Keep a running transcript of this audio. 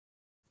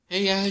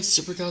Hey guys,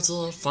 Super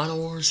Godzilla Final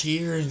Wars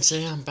here, and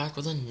today I'm back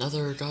with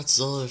another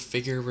Godzilla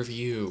figure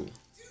review.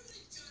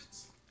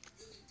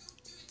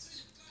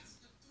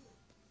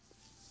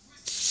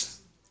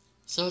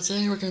 So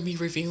today we're going to be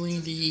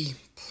reviewing the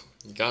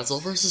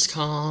Godzilla vs.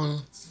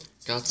 Kong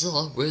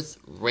Godzilla with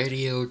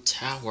Radio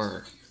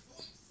Tower.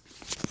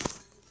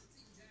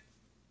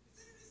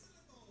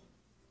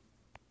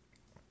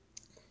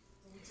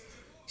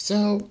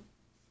 So,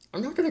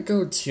 I'm not going to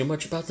go too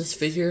much about this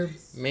figure.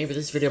 Maybe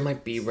this video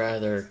might be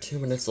rather 2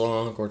 minutes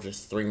long or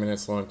just 3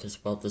 minutes long,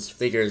 because, well, this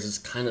figure is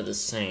kind of the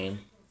same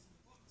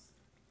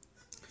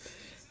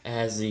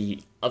as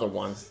the other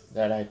one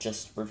that I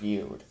just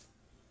reviewed.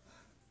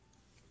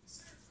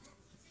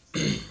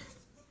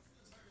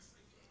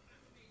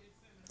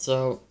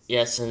 So,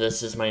 yes, and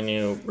this is my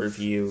new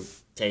review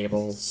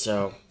table,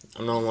 so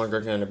I'm no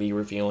longer going to be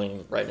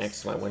reviewing right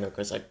next to my window,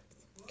 because I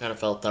kind of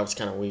felt that was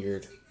kind of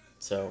weird,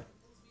 so...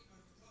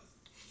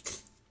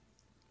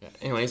 yeah,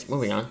 anyways,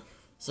 moving on.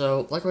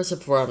 So, like I said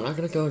before, I'm not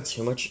going to go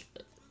too much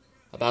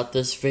about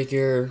this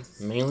figure.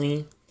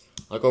 Mainly,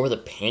 I'll go over the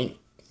paint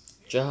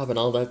job and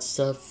all that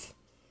stuff.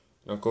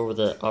 And I'll go over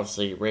the,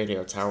 obviously,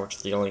 radio tower, which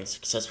is the only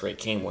accessory it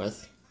came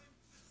with.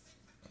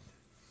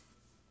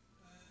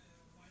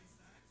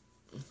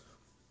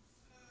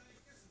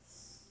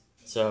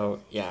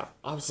 So, yeah,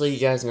 obviously you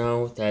guys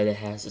know that it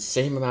has the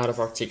same amount of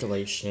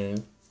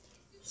articulation,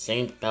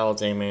 same battle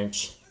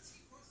damage,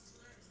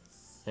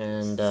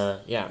 and,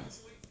 yeah.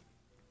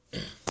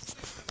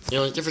 The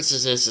only difference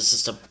is it's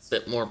just a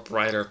bit more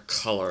brighter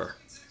color.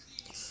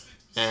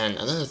 And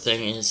another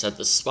thing is that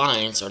the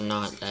spines are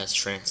not as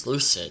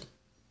translucent,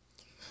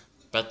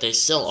 but they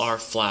still are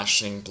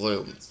flashing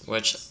blue,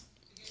 which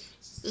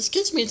this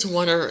gets me to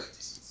wonder,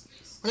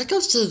 when it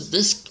comes to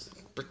this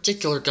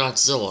particular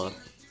Godzilla,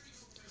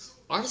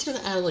 are they going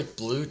to add like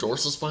blue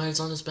dorsal spines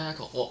on his back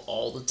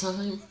all the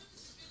time?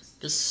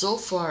 Because so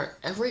far,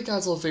 every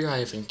Godzilla figure I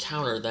have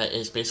encountered that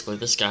is basically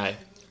this guy,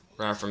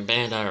 or from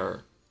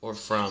Bandai or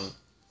from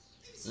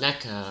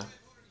NECA,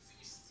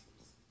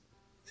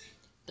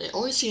 they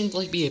always seem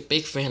to be a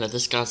big fan of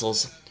this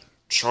Godzilla's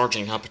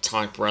charging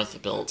hypotonic breath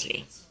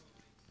ability.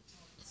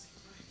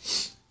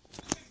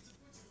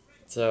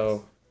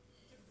 So,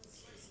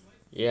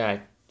 yeah,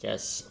 I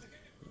guess.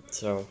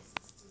 So,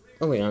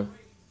 moving on.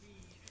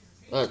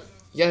 But,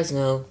 you guys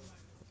know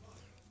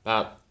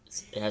about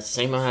it has the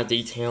same amount of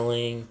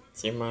detailing,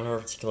 same amount of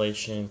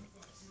articulation,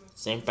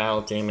 same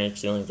battle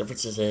damage. The only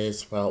difference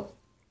is, well,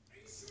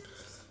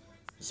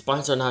 the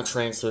spines are not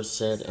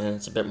translucent, and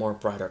it's a bit more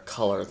brighter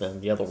color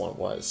than the other one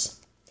was.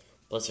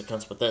 Plus, it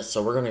comes with this,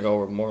 so we're going to go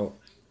over more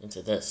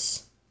into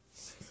this.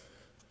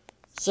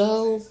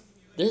 So,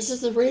 this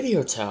is the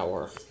radio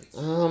tower.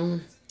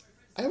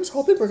 I was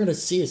hoping we're going to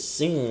see a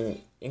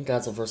scene in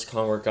Godzilla vs.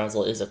 Kong where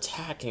Godzilla is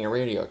attacking a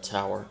radio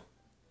tower.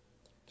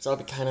 So that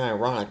would be kind of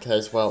ironic,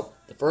 because, well,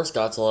 the first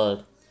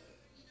Godzilla,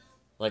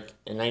 the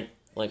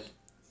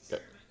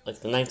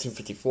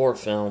 1954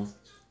 film,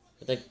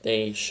 I think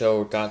they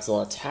showed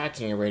Godzilla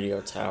attacking a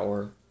radio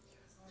tower.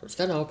 So I was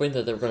kind of hoping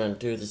that they were going to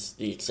do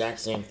the exact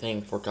same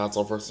thing for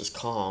Godzilla vs.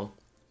 Kong.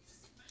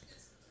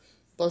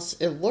 Plus,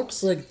 it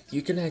looks like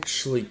you can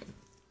actually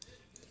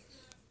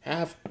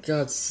have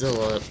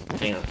Godzilla...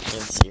 Hang on, let me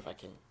see if I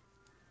can...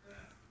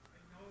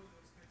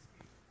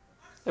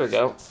 There we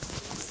go.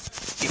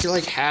 You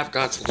can, have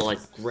Godzilla,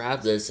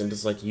 grab this and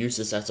just, use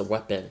this as a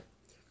weapon.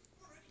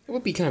 It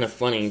would be kind of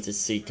funny to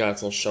see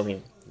Godzilla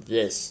shoving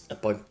this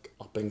up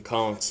in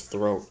Kong's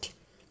throat.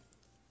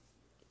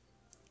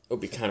 It would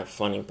be kind of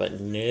funny,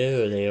 but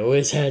no, they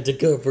always had to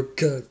go for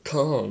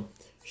Kong,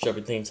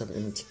 shoving things up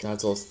into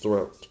Godzilla's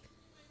throat.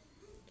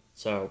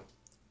 So,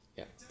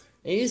 yeah.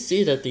 And you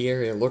see that the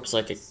area looks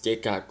like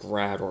it got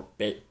grabbed or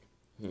bit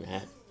in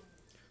that.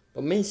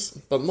 But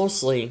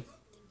mostly,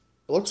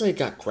 it looks like it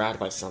got grabbed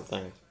by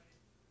something.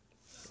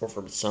 Or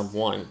from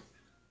someone.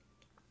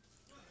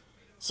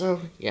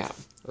 So, yeah.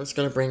 I'm just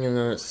gonna bring in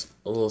a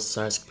little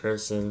size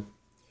comparison.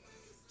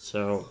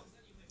 So,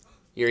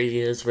 here he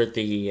is with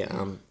the,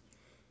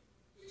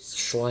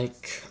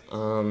 Schleich,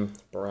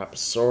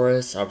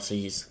 Barapasaurus.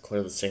 Obviously, he's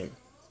clearly the same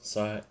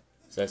size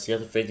as the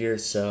other figure,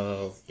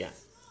 so, yeah.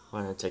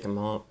 Why not take him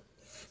out?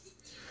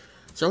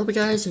 So, I hope you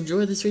guys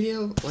enjoyed this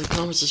video. Like,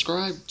 comment,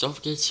 subscribe. Don't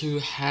forget to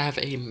have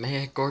a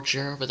mad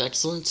gorgeous with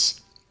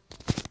excellence.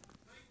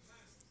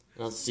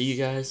 And I'll see you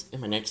guys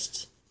in my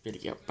next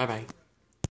video. Bye-bye.